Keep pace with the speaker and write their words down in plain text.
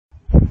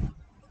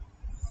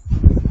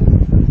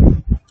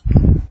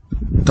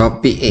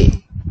Topic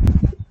 8.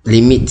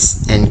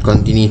 Limits and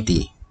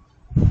continuity.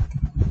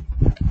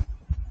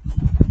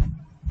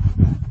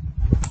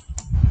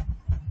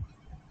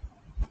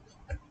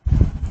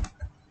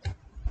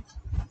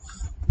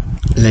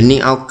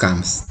 Learning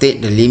outcomes.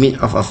 State the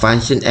limit of a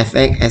function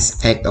fx as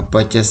x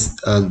approaches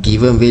a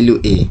given value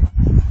a.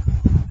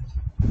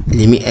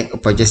 Limit x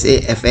approaches a,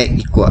 fx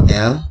equal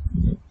L.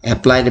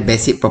 Apply the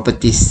basic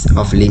properties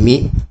of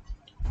limit.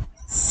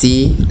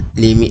 C.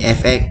 Limit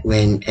fx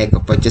when x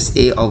approaches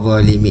a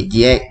over limit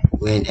gx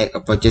when x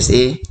approaches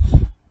a.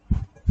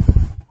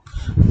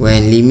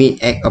 When limit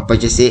x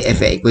approaches a,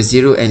 fx equals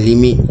 0 and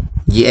limit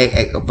gx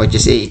x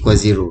approaches a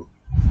equals 0.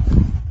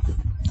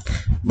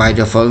 By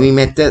the following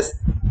methods,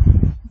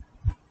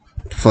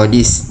 for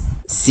this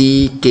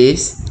C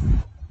case,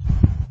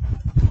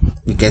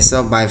 we can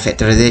solve by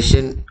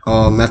factorization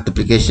or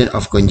multiplication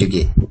of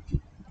conjugate.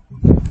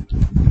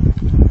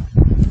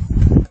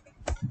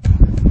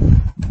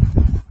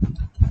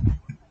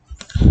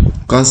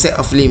 Concept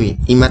of limit.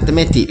 In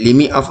mathematics,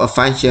 limit of a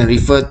function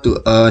refers to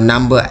a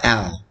number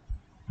L,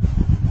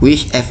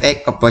 which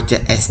fx approaches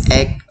as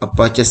x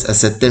approaches a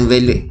certain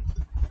value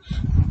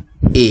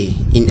a.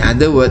 In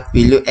other words,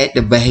 we look at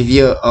the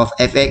behavior of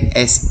fx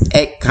as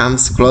x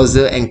comes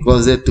closer and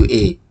closer to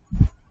a.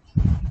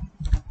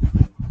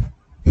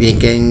 We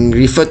can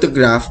refer to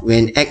graph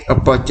when x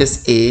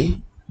approaches a,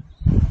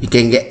 you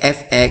can get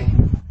fx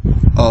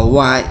or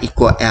y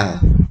equal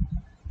L.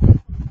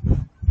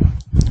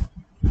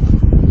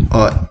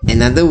 Or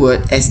in other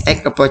words, as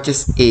x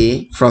approaches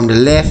a, from the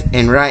left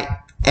and right,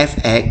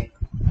 fx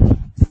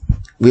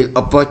will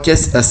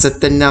approaches a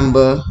certain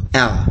number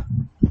L.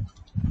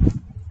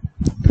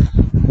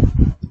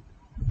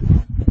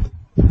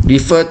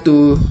 Refer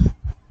to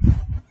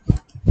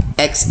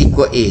x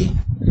equal a.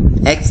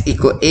 X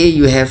equal a,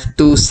 you have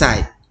two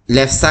sides,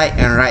 left side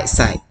and right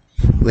side.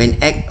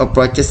 When x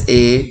approaches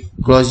a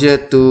closer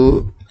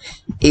to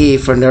a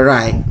from the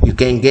right, you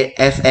can get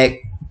fx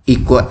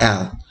equal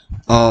L.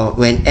 Or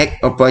when x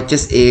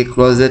approaches a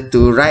closer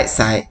to right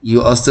side,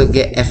 you also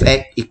get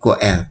fx equal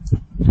L.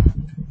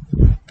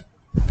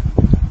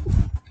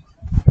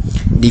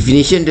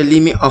 Definition: the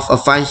limit of a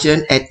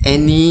function at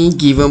any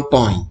given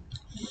point.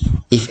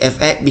 If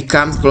fx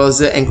becomes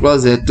closer and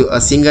closer to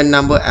a single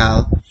number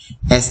L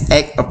as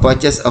x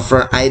approaches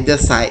from either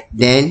side,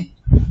 then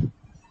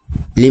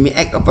limit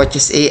x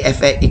approaches a,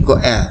 fx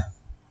equal L,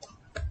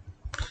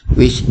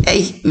 which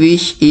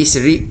is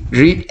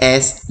read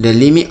as the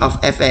limit of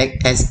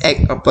fx as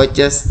x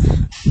approaches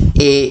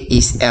a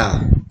is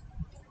L.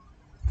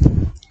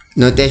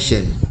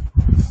 Notation: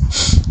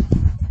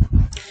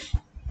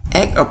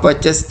 x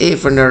approaches a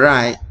from the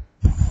right,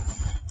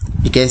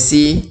 you can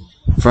see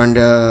from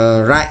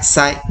the right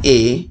side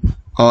a,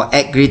 or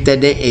x greater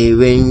than a.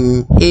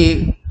 When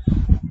a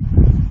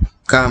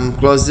come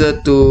closer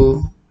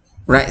to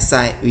right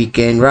side, we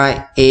can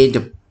write a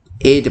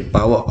the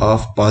power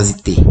of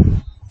positive,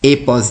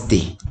 a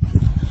positive.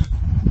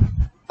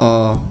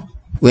 Or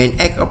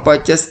when x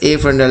approaches a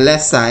from the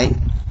left side,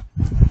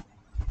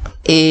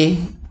 a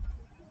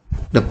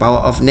the power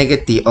of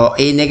negative, or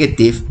a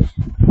negative.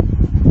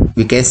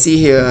 We can see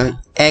here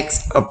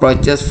x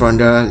approaches from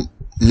the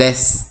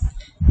left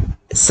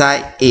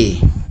side a,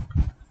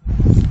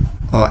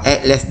 or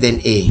x less than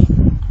a.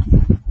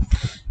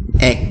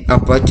 X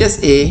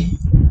approaches a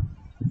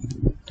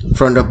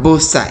from the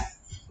both sides.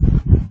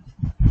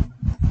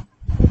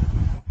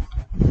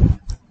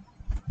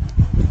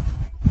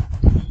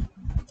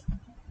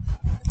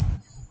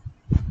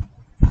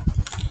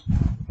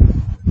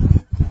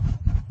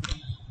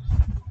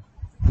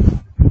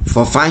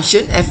 For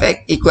function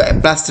fx equal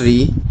x plus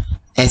 3,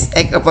 as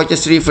x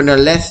approaches 3 from the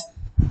left,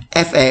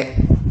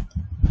 fx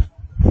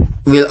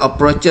will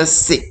approach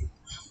 6.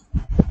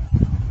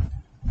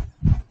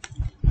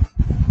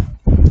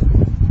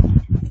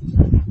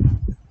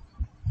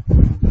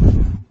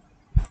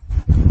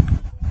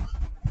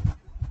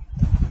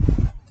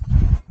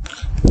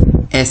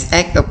 As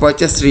x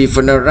approaches 3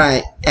 from the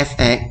right,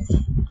 fx,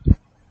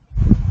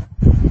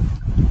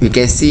 we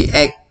can see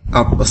fx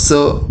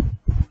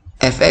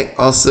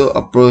also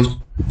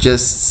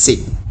approaches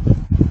 6.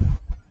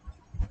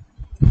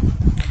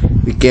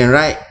 We can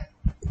write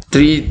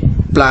 3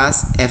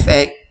 plus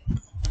fx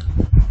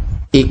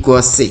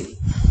equals 6.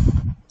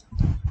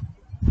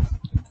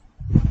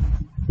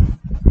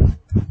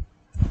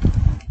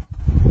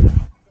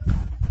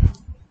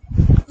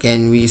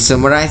 Can we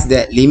summarize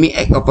that limit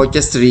x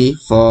approaches 3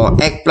 for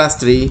x plus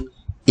 3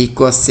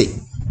 equals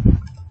 6?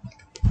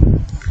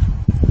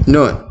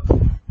 Note,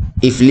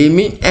 if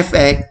limit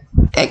fx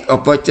x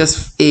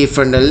approaches a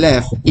from the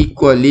left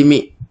equal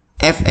limit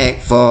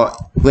fx for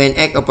when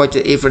x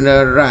approaches a from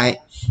the right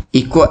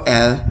equal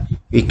L,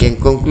 we can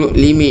conclude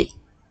limit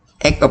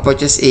x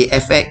approaches a,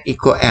 fx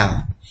equal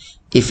L.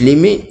 If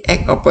limit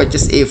x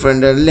approaches a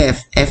from the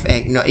left,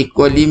 fx not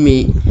equal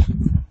limit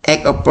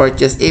x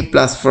approaches a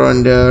plus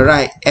from the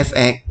right,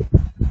 fx.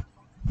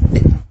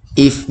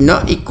 If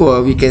not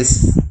equal, we can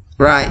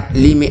write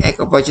limit x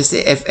approaches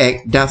a,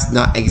 fx does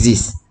not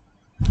exist.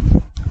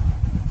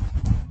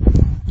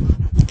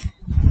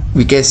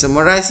 we can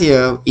summarize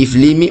here. If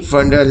limit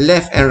from the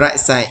left and right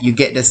side, you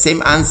get the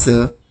same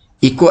answer,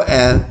 equal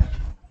L.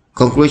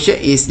 Conclusion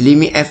is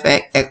limit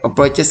fx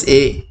approaches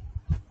A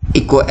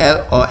equal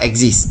L or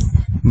exists.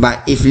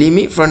 But if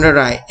limit from the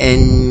right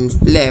and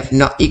left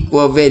not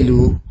equal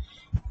value,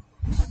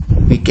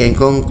 we can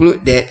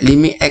conclude that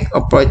limit x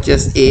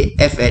approaches A,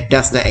 fx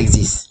does not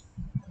exist.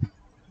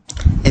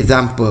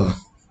 Example.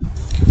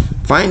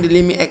 Find the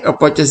limit x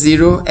approaches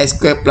 0, x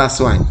squared plus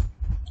 1.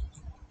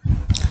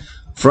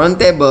 From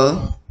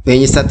table,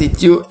 when you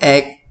substitute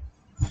x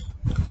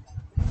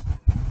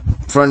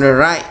from the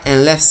right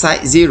and left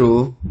side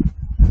 0,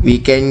 we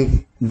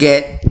can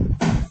get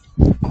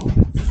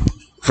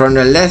from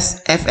the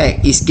left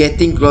fx is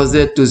getting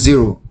closer to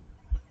 0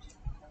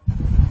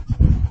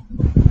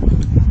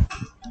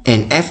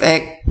 and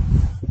fx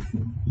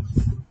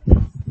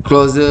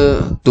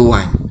closer to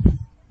 1.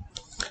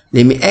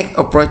 Limit x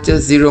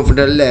approaches 0 from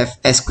the left,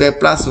 x squared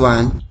plus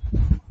 1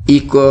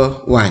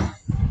 equal 1.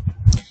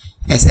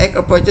 As x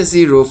approaches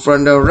 0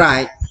 from the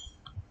right,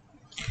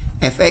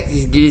 fx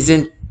is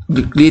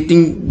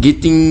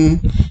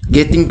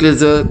getting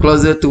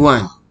closer to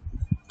 1.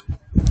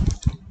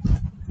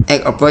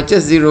 X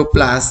approaches 0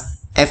 plus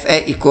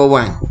fx equal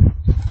 1.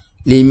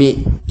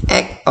 Limit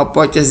x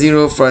approaches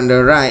 0 from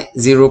the right,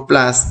 0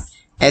 plus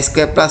x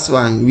squared plus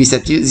 1. We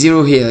substitute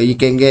 0 here, you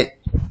can get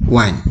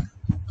 1.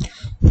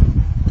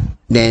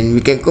 Then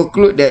we can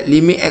conclude that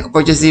limit x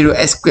approaches 0,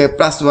 x squared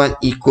plus 1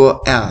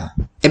 equal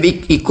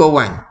equal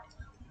 1.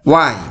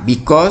 Why?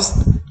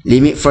 Because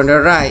limit from the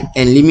right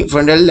and limit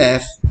from the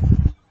left,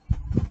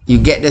 you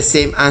get the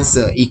same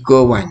answer,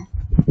 equal 1.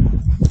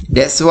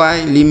 That's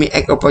why limit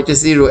x approaches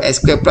 0, x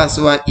squared plus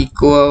 1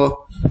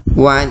 equal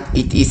 1,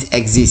 it is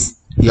exists.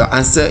 Your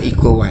answer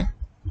equal 1.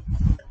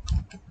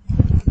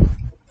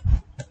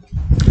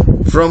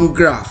 From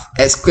graph,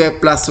 x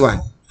squared plus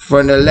 1,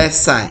 from the left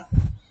side,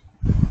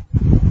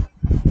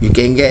 you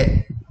can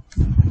get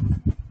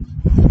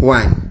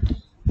 1.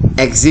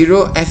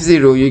 x0,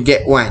 f0, you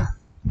get 1.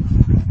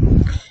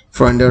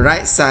 From the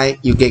right side,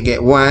 you can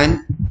get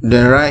 1.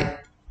 The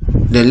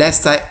left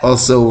side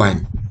also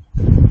 1.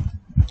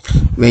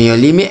 When you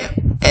limit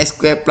x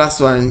squared plus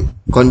 1,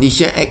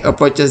 condition x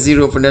approaches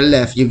 0 from the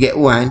left, you get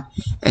 1.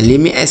 And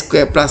limit x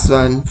squared plus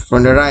 1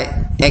 from the right,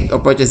 x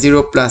approaches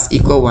 0 plus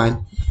equal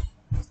 1.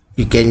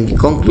 You can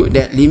conclude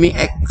that limit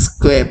x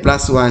squared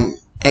plus 1,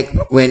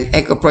 when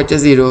x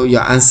approaches 0,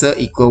 your answer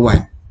equal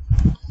 1.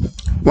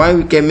 Why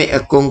we can make a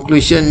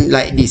conclusion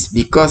like this?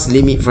 Because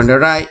limit from the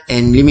right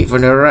and limit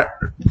from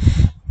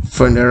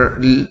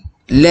the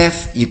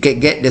left, you can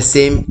get the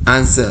same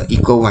answer,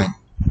 equal 1.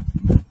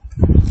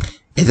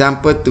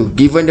 Example 2.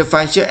 Given the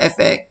function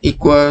fx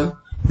equal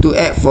to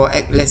x for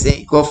x less than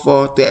equal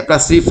 4 to x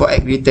plus 3 for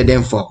x greater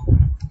than 4.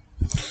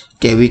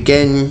 Okay, we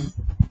can,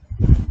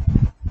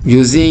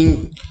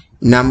 using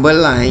number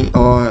line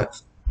or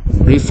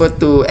refer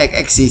to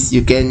x-axis,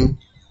 you can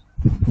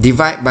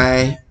divide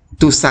by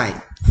two sides.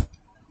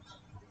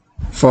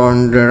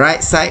 From the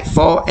right side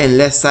 4 and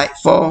left side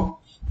 4,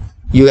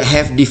 you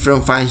have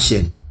different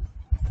function.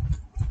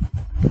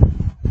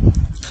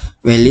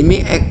 When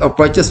limit x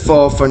approaches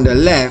 4 from the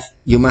left,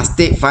 you must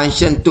take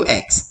function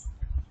 2x.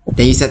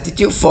 Then you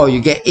substitute 4,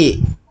 you get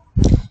 8.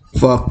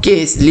 For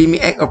case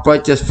limit x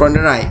approaches from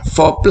the right,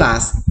 4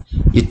 plus,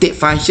 you take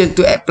function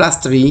 2x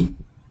plus 3,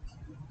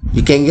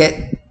 you can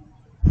get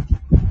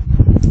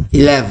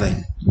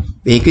 11.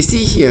 When you can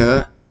see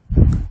here,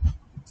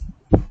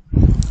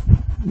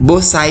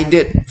 both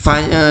sided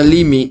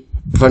limit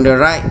from the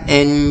right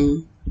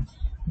and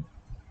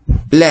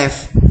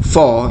left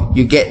 4,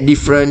 you get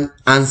different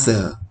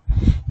answer.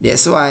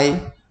 That's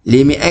why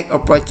limit x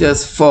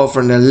approaches 4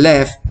 from the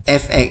left,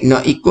 fx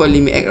not equal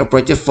limit x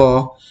approaches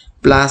 4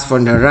 plus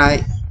from the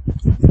right,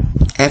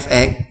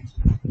 fx.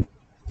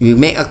 We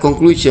make a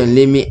conclusion,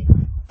 limit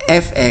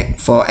fx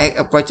for x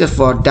approaches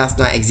 4 does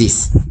not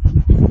exist.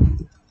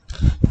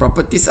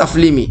 Properties of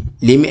limit.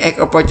 Limit x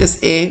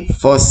approaches A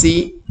for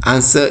C,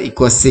 answer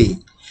equals C.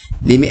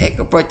 Limit x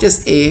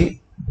approaches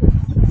A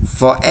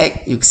for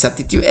x, you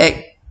substitute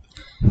x,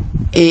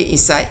 A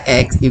inside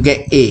x, you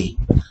get A.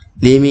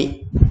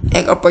 Limit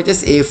x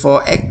approaches A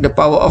for x the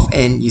power of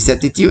n, you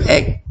substitute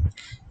x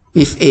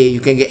with A,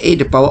 you can get A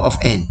the power of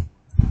n.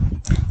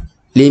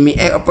 Limit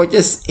x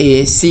approaches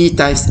A, C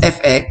times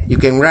fx, you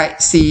can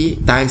write C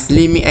times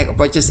limit x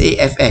approaches A,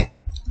 fx.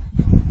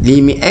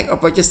 Limit x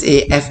approaches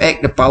A,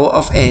 fx the power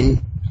of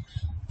n,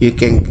 you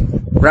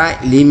can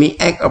write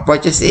limit x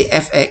approaches A,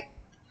 fx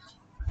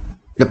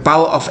the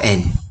power of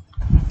n.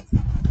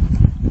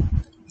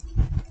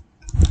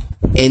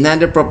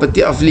 Another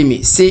property of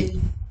limit, C,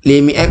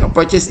 limit x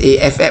approaches A,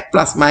 fx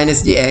plus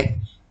minus gx,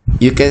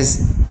 you can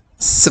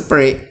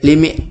separate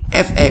limit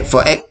fx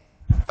for x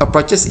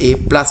approaches A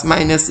plus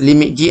minus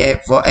limit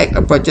gx for x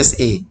approaches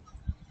A.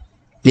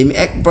 Limit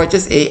x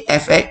approaches A,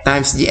 fx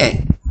times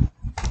gx.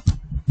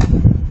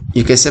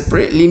 You can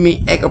separate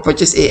limit x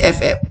approaches A,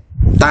 fx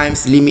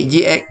times limit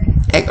gx,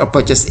 x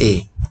approaches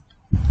A.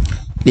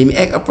 Limit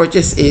x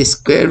approaches A,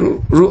 square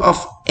root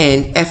of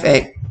n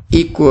fx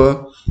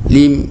equal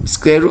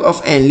square root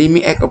of n,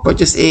 limit x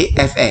approaches a,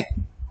 fx.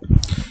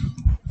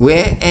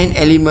 Where n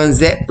element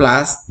z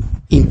plus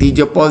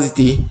integer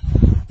positive,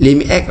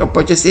 limit x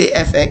approaches a,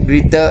 fx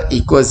greater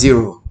equals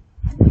 0.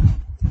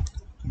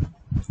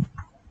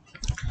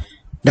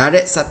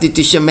 Direct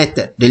substitution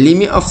method. The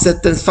limit of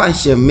certain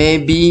function may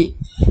be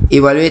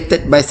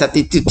evaluated by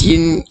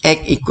substituting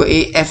x equal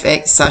a,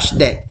 fx such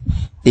that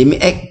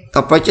limit x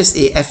approaches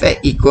a, fx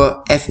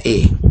equal fa.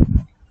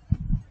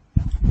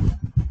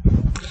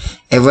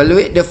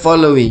 Evaluate the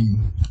following.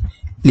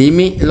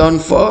 Limit ln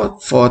 4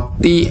 for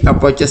t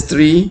approaches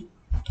 3.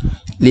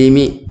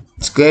 Limit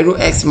square root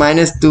x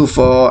minus 2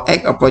 for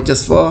x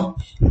approaches 4.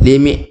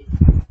 Limit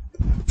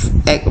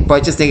x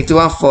approaches negative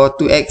 1 for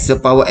 2x to the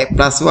power x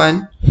plus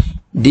 1.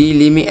 D.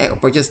 Limit x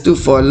approaches 2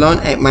 for ln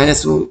x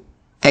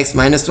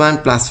minus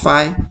 1 plus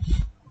 5.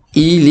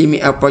 E.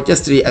 Limit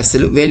approaches 3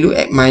 absolute value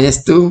x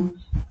minus 2.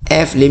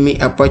 F.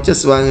 Limit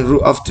approaches 1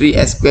 root of 3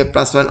 x squared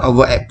plus 1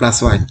 over x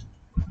plus 1.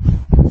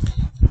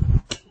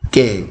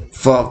 Okay,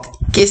 for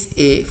case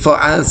A, for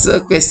answer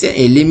question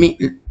A,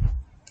 limit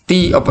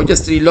t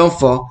approaches 3 ln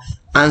 4,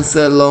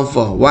 answer ln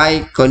 4.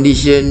 Why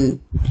condition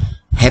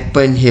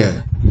happen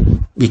here?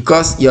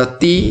 Because your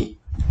t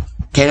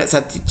cannot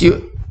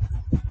substitute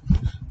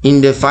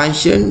in the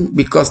function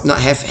because not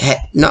have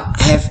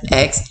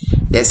x.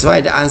 That's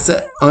why the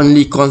answer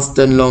only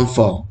constant ln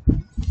 4.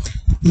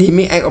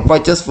 Limit x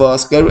approaches 4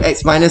 square root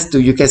x minus 2.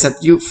 You can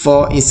substitute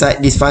 4 inside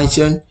this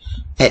function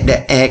at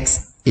the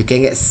x. You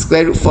can get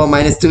square root 4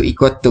 minus 2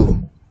 equal 2.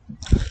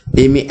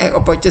 Limit x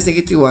approaches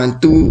negative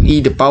 1,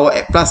 2e the power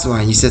x plus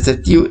 1. You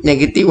substitute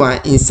negative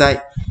 1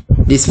 inside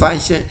this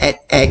function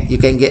at x. You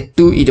can get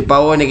 2e the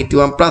power negative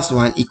 1 plus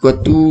 1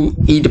 equal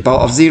 2e the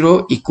power of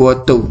 0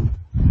 equal 2.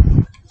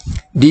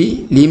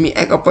 D. Limit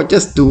x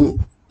approaches 2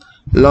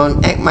 ln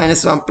x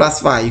minus 1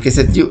 plus 5. You can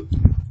substitute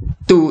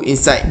 2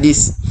 inside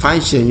this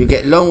function. You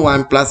get ln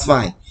 1 plus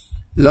 5.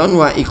 Ln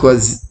 1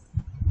 equals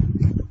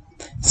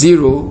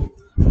 0.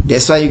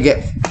 That's why you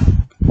get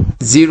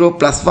 0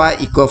 plus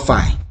 5 equal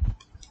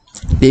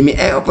 5. Limit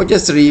x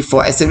approaches 3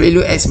 for absolute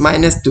value x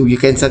minus 2. You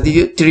can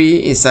substitute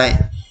 3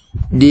 inside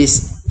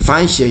this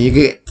function. You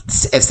get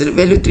absolute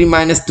value 3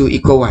 minus 2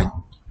 equal 1.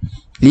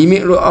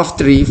 Limit root of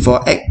 3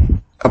 for x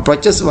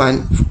approaches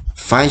 1.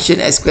 Function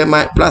x squared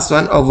plus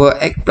 1 over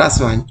x plus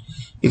 1.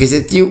 You can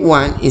substitute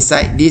 1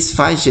 inside this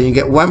function. You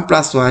get 1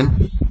 plus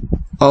 1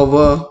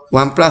 over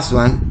 1 plus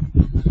 1.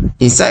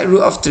 Inside root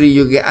of 3,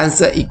 you get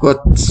answer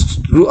equal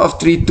root of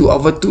 3, 2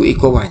 over 2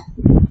 equal 1.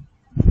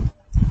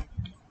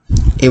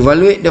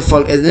 Evaluate the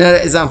following.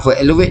 Another example.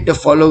 Evaluate the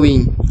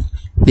following.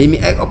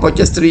 Limit x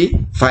approaches 3,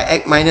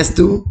 5x minus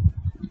 2.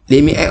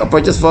 Limit x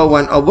approaches 4,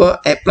 1 over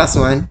x plus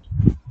 1.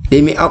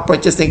 Limit x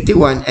approaches negative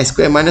 1, x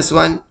squared minus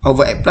 1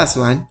 over x plus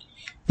 1.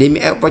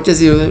 Limit x approaches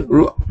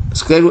 0,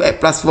 square root x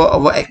plus 4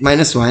 over x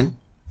minus 1.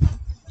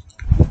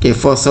 Okay,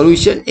 for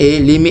solution A,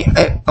 limit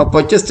x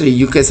approaches 3,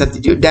 you can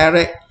substitute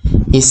direct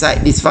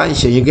inside this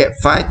function. You get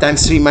 5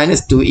 times 3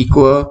 minus 2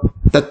 equal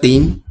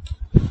 13.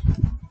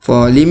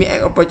 For limit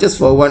x approaches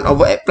 4, 1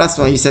 over x plus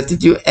 1, you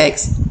substitute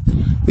x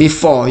with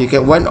 4. You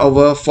get 1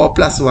 over 4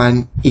 plus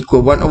 1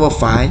 equal 1 over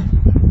 5.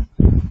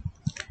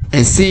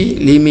 And C,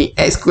 limit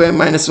x squared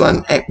minus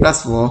 1 x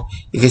plus 4,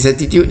 you can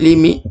substitute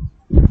limit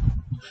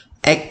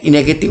x in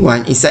negative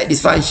 1 inside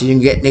this function. You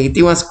get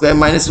negative 1 squared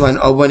minus 1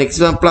 over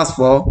negative 1 plus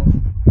 4.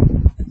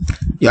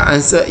 Your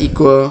answer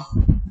equal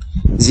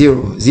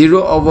 0.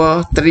 0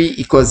 over 3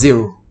 equals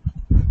 0.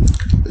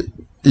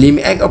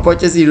 Limit x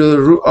approaches 0,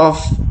 root of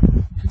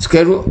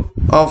square root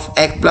of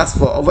x plus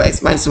 4 over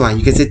x minus 1.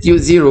 You can substitute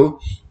 0.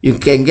 You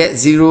can get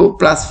 0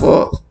 plus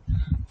 4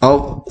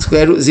 of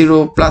square root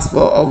 0 plus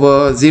 4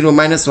 over 0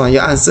 minus 1.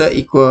 Your answer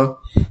equal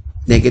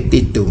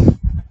negative 2.